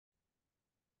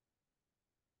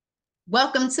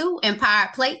Welcome to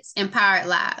Empowered Plates, Empowered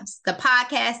Lives, the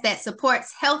podcast that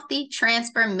supports healthy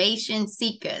transformation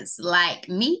seekers like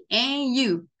me and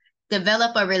you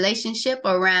develop a relationship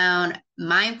around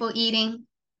mindful eating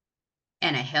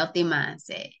and a healthy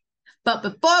mindset. But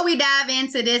before we dive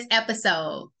into this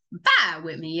episode, vibe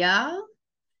with me, y'all.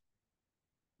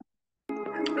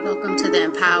 Welcome to the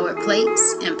Empowered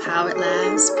Plates, Empowered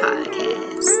Lives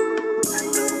podcast.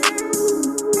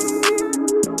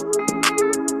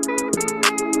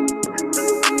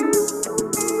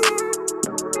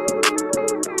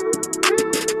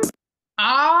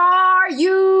 Are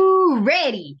you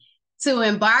ready to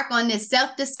embark on this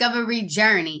self-discovery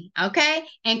journey, okay?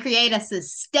 And create a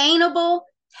sustainable,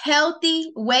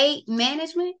 healthy weight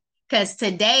management? Because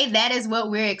today, that is what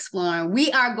we're exploring.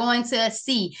 We are going to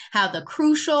see how the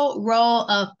crucial role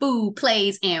of food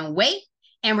plays in weight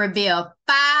and reveal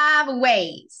 5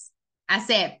 ways. I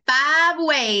said 5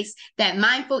 ways that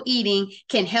mindful eating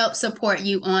can help support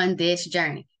you on this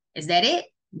journey. Is that it?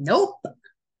 Nope.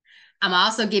 I'm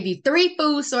also give you 3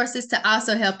 food sources to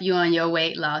also help you on your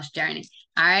weight loss journey.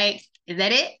 All right. Is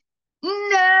that it?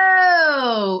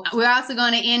 No. We're also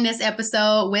going to end this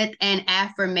episode with an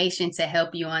affirmation to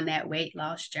help you on that weight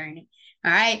loss journey.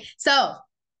 All right. So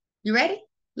you ready?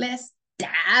 Let's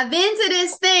dive into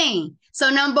this thing.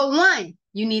 So number 1,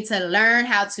 you need to learn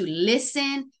how to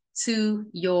listen to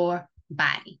your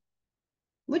body.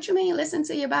 What you mean listen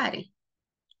to your body?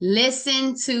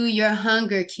 Listen to your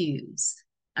hunger cues.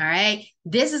 All right.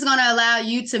 This is going to allow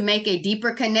you to make a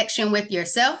deeper connection with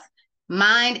yourself,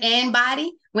 mind, and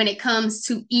body when it comes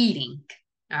to eating.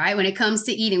 All right. When it comes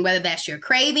to eating, whether that's your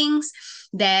cravings,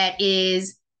 that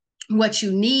is what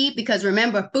you need, because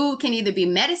remember, food can either be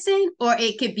medicine or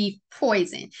it could be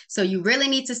poison. So you really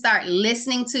need to start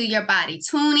listening to your body,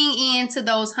 tuning in to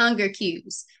those hunger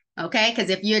cues. Okay. Because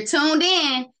if you're tuned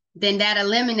in, then that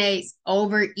eliminates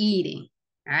overeating.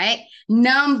 All right.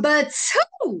 Number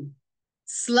 2.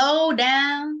 Slow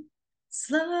down,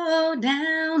 slow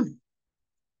down.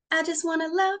 I just want to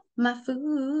love my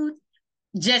food.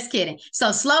 Just kidding.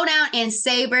 So slow down and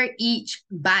savor each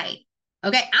bite.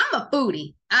 Okay, I'm a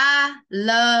foodie. I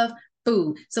love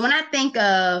food. So when I think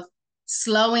of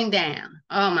slowing down,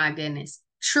 oh my goodness,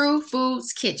 True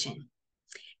Foods Kitchen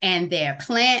and their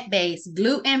plant-based,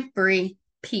 gluten-free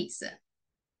pizza.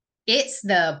 It's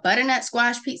the butternut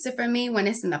squash pizza for me when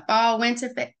it's in the fall,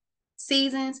 winter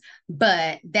seasons,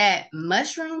 but that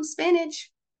mushroom, spinach,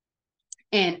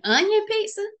 and onion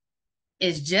pizza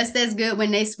is just as good when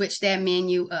they switch that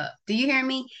menu up. Do you hear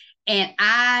me? And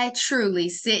I truly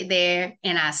sit there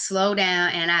and I slow down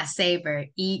and I savor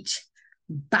each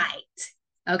bite.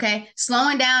 Okay?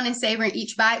 Slowing down and savoring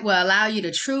each bite will allow you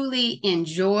to truly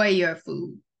enjoy your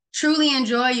food. Truly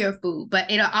enjoy your food, but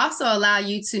it'll also allow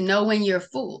you to know when you're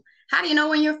full. How do you know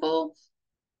when you're full?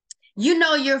 You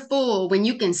know you're full when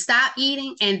you can stop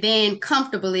eating and then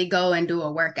comfortably go and do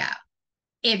a workout.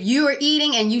 If you are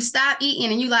eating and you stop eating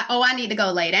and you like, oh, I need to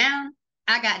go lay down,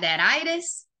 I got that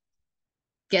itis,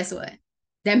 guess what?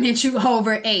 That meant you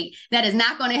overate. That is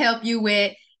not going to help you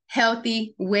with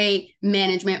healthy weight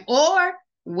management or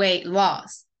weight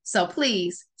loss. So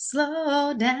please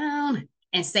slow down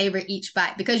and savor each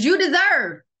bite because you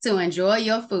deserve to enjoy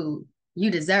your food.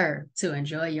 You deserve to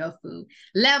enjoy your food.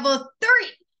 Number 3.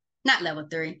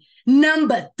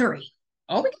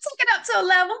 Oh, we can take it up to a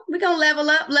level. We're going to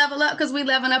level up because we're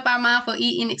leveling up our mindful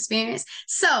eating experience.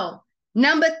 So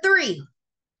number 3,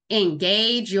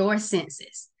 engage your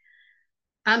senses.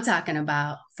 I'm talking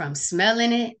about from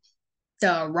smelling it,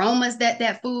 the aromas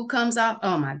that food comes off.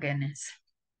 Oh my goodness.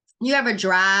 You ever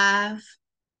drive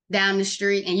down the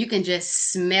street and you can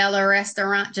just smell a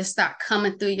restaurant just start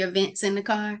coming through your vents in the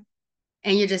car?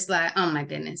 And you're just like, oh my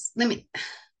goodness, let me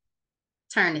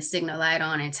turn the signal light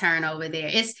on and turn over there.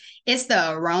 It's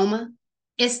the aroma.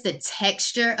 It's the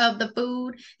texture of the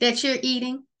food that you're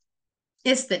eating.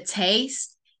 It's the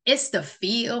taste. It's the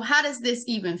feel. How does this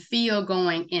even feel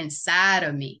going inside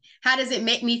of me? How does it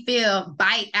make me feel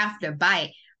bite after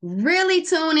bite? Really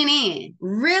tuning in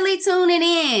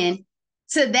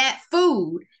to that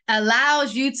food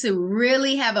allows you to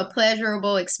really have a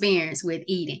pleasurable experience with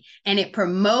eating. And it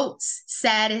promotes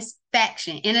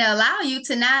satisfaction. And it allows you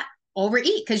to not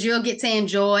overeat because you'll get to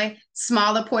enjoy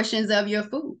smaller portions of your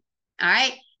food. All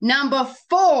right. Number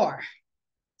 4,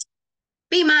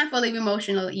 be mindful of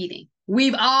emotional eating.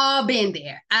 We've all been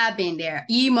there. I've been there.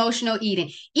 Emotional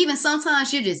eating. Even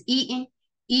sometimes you're just eating,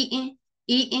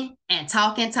 and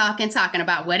talking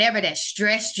about whatever that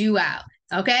stressed you out.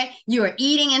 Okay. You are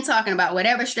eating and talking about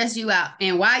whatever stressed you out.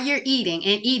 And while you're eating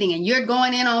and you're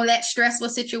going in on that stressful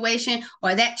situation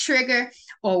or that trigger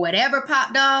or whatever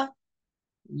popped off,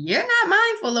 you're not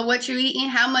mindful of what you're eating,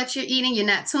 how much you're eating. You're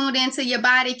not tuned into your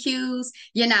body cues.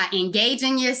 You're not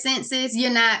engaging your senses.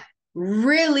 You're not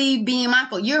really being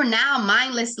mindful. You're now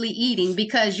mindlessly eating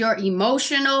because your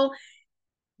emotional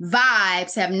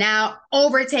vibes have now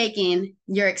overtaken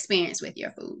your experience with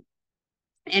your food.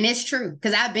 And it's true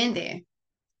because I've been there.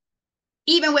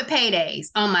 Even with paydays,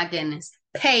 oh my goodness,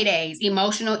 paydays,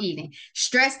 emotional eating,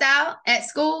 stressed out at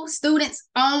school, students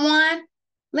on one.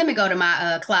 Let me go to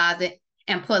my closet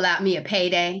and pull out me a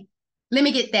payday. Let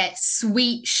me get that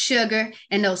sweet sugar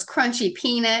and those crunchy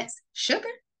peanuts. Sugar?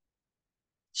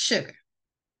 Sugar.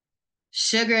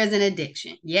 Sugar is an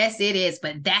addiction. Yes, it is,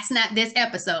 but that's not this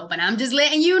episode. But I'm just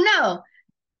letting you know.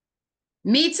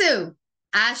 Me too.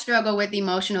 I struggle with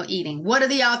emotional eating. What are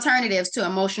the alternatives to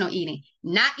emotional eating?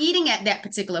 Not eating at that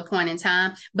particular point in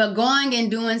time, but going and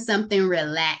doing something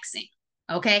relaxing.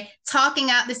 Okay. Talking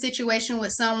out the situation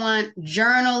with someone,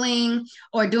 journaling,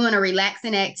 or doing a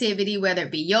relaxing activity, whether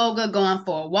it be yoga, going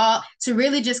for a walk, to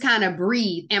really just kind of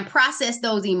breathe and process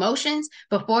those emotions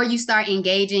before you start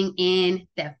engaging in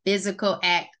the physical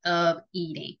act of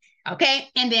eating. Okay.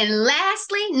 And then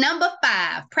lastly, number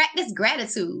 5, practice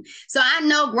gratitude. So I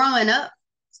know growing up,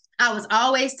 I was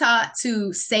always taught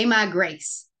to say my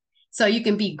grace. So you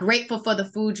can be grateful for the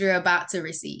food you're about to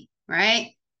receive, right?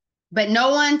 But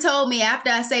no one told me after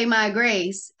I say my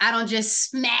grace, I don't just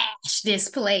smash this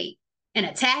plate and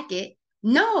attack it.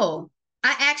 No,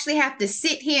 I actually have to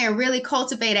sit here and really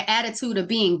cultivate an attitude of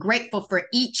being grateful for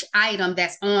each item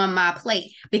that's on my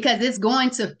plate because it's going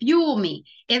to fuel me.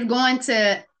 It's going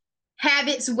to have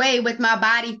its way with my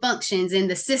body functions and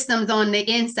the systems on the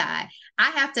inside.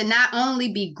 I have to not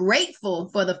only be grateful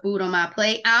for the food on my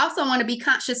plate, I also want to be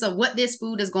conscious of what this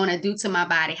food is going to do to my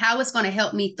body, how it's going to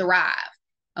help me thrive.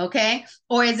 Okay.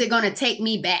 Or is it going to take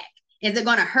me back? Is it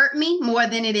going to hurt me more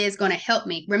than it is going to help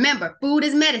me? Remember, food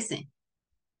is medicine,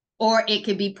 or it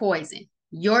could be poison,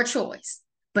 your choice.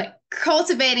 But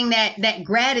cultivating that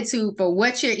gratitude for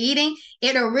what you're eating,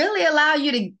 it'll really allow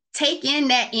you to take in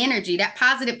that energy, that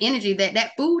positive energy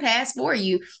that food has for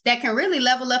you that can really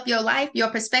level up your life, your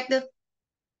perspective,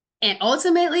 and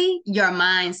ultimately your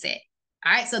mindset.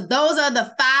 All right. So those are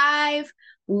the 5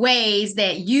 ways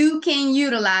that you can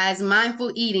utilize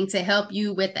mindful eating to help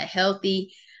you with a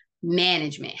healthy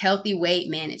weight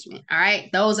management. All right.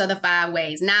 Those are the 5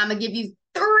 ways. Now I'm going to give you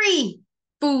 3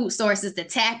 food sources to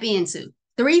tap into.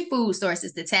 3 food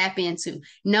sources to tap into.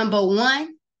 Number 1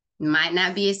 might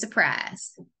not be a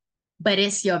surprise, but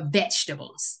it's your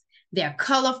vegetables. They're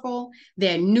colorful,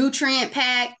 they're nutrient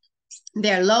packed,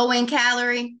 they're low in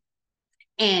calorie,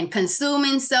 and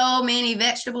consuming so many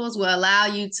vegetables will allow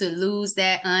you to lose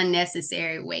that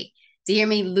unnecessary weight. Do you hear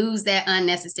me? Lose that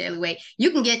unnecessary weight.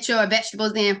 You can get your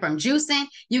vegetables in from juicing.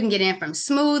 You can get in from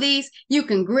smoothies. You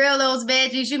can grill those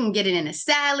veggies. You can get it in a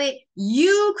salad.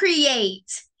 You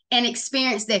create an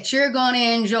experience that you're going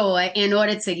to enjoy in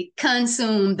order to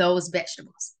consume those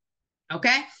vegetables.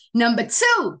 Okay? Number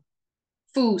 2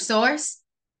 food source,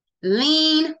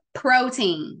 lean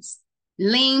proteins.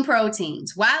 Lean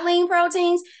proteins. Why lean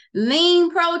proteins?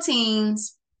 Lean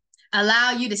proteins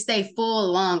allow you to stay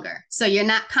full longer. So you're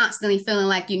not constantly feeling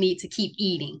like you need to keep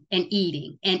eating and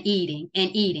eating and eating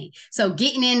and eating. So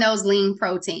getting in those lean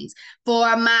proteins.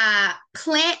 For my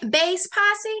plant-based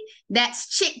posse,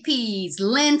 that's chickpeas,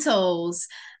 lentils,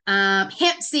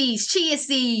 hemp seeds, chia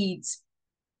seeds,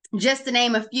 just to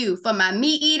name a few. For my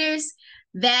meat eaters,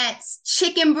 that's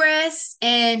chicken breasts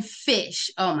and fish.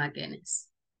 Oh my goodness.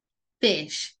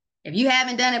 Fish. If you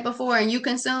haven't done it before and you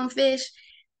consume fish,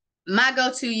 my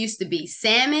go-to used to be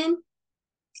salmon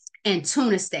and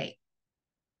tuna steak.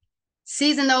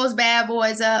 Season those bad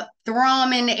boys up, throw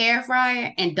them in the air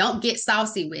fryer, and don't get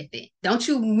saucy with it. Don't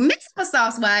you mix the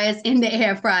sauce while it's in the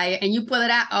air fryer and you pull it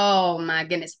out. Oh my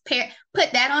goodness. Put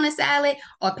that on a salad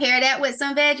or pair that with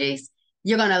some veggies.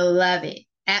 You're going to love it.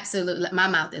 Absolutely. My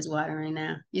mouth is watering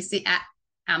now. You see,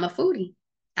 I'm a foodie.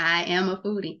 I am a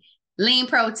foodie. Lean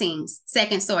proteins,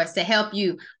 second source to help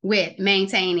you with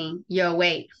maintaining your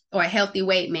weight or healthy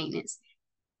weight maintenance.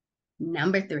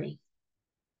 Number 3,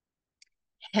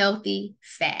 healthy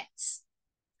fats.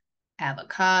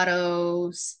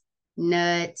 Avocados,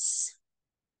 nuts,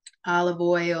 olive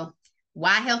oil.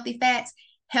 Why healthy fats?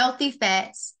 Healthy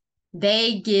fats,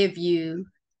 they give you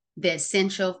the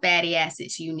essential fatty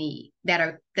acids you need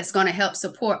that's going to help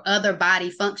support other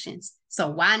body functions. So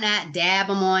why not dab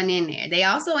them on in there? They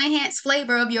also enhance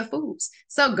flavor of your foods.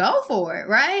 So go for it,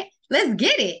 right? Let's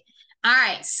get it. All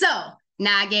right. So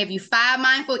now I gave you 5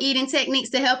 mindful eating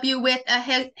techniques to help you with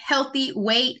a healthy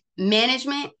weight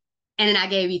management. And then I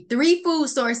gave you 3 food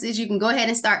sources. You can go ahead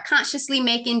and start consciously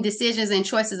making decisions and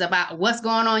choices about what's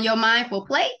going on your mindful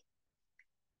plate.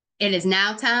 It is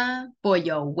now time for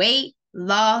your weight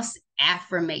loss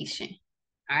affirmation.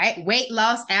 All right, weight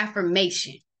loss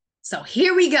affirmation. So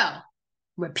here we go.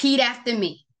 Repeat after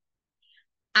me.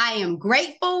 I am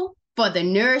grateful for the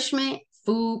nourishment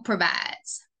food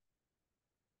provides.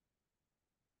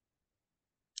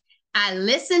 I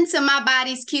listen to my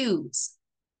body's cues.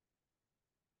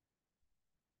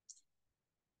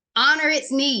 Honor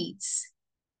its needs.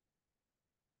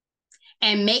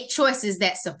 And make choices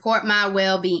that support my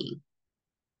well-being.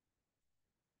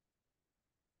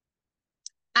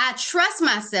 I trust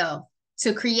myself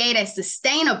to create a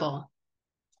sustainable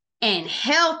and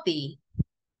healthy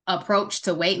approach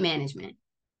to weight management.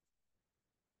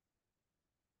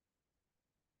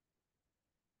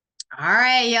 All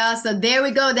right, y'all. So there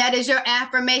we go. That is your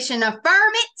affirmation. Affirm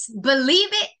it, believe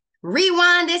it,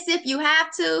 rewind this if you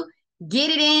have to,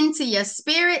 get it into your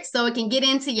spirit so it can get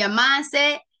into your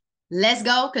mindset. Let's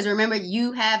go, because remember,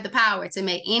 you have the power to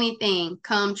make anything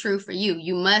come true for you.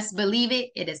 You must believe it.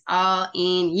 It is all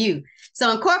in you. So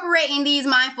incorporating these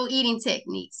mindful eating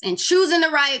techniques and choosing the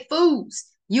right foods,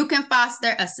 you can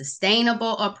foster a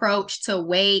sustainable approach to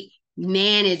weight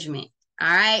management. All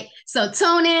right. So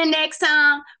tune in next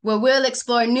time where we'll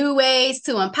explore new ways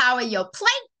to empower your plate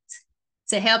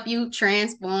to help you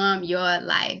transform your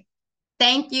life.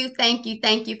 Thank you, thank you,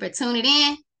 thank you for tuning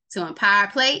in to Empower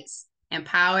Plates,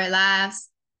 Empowered Lives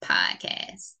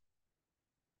podcast.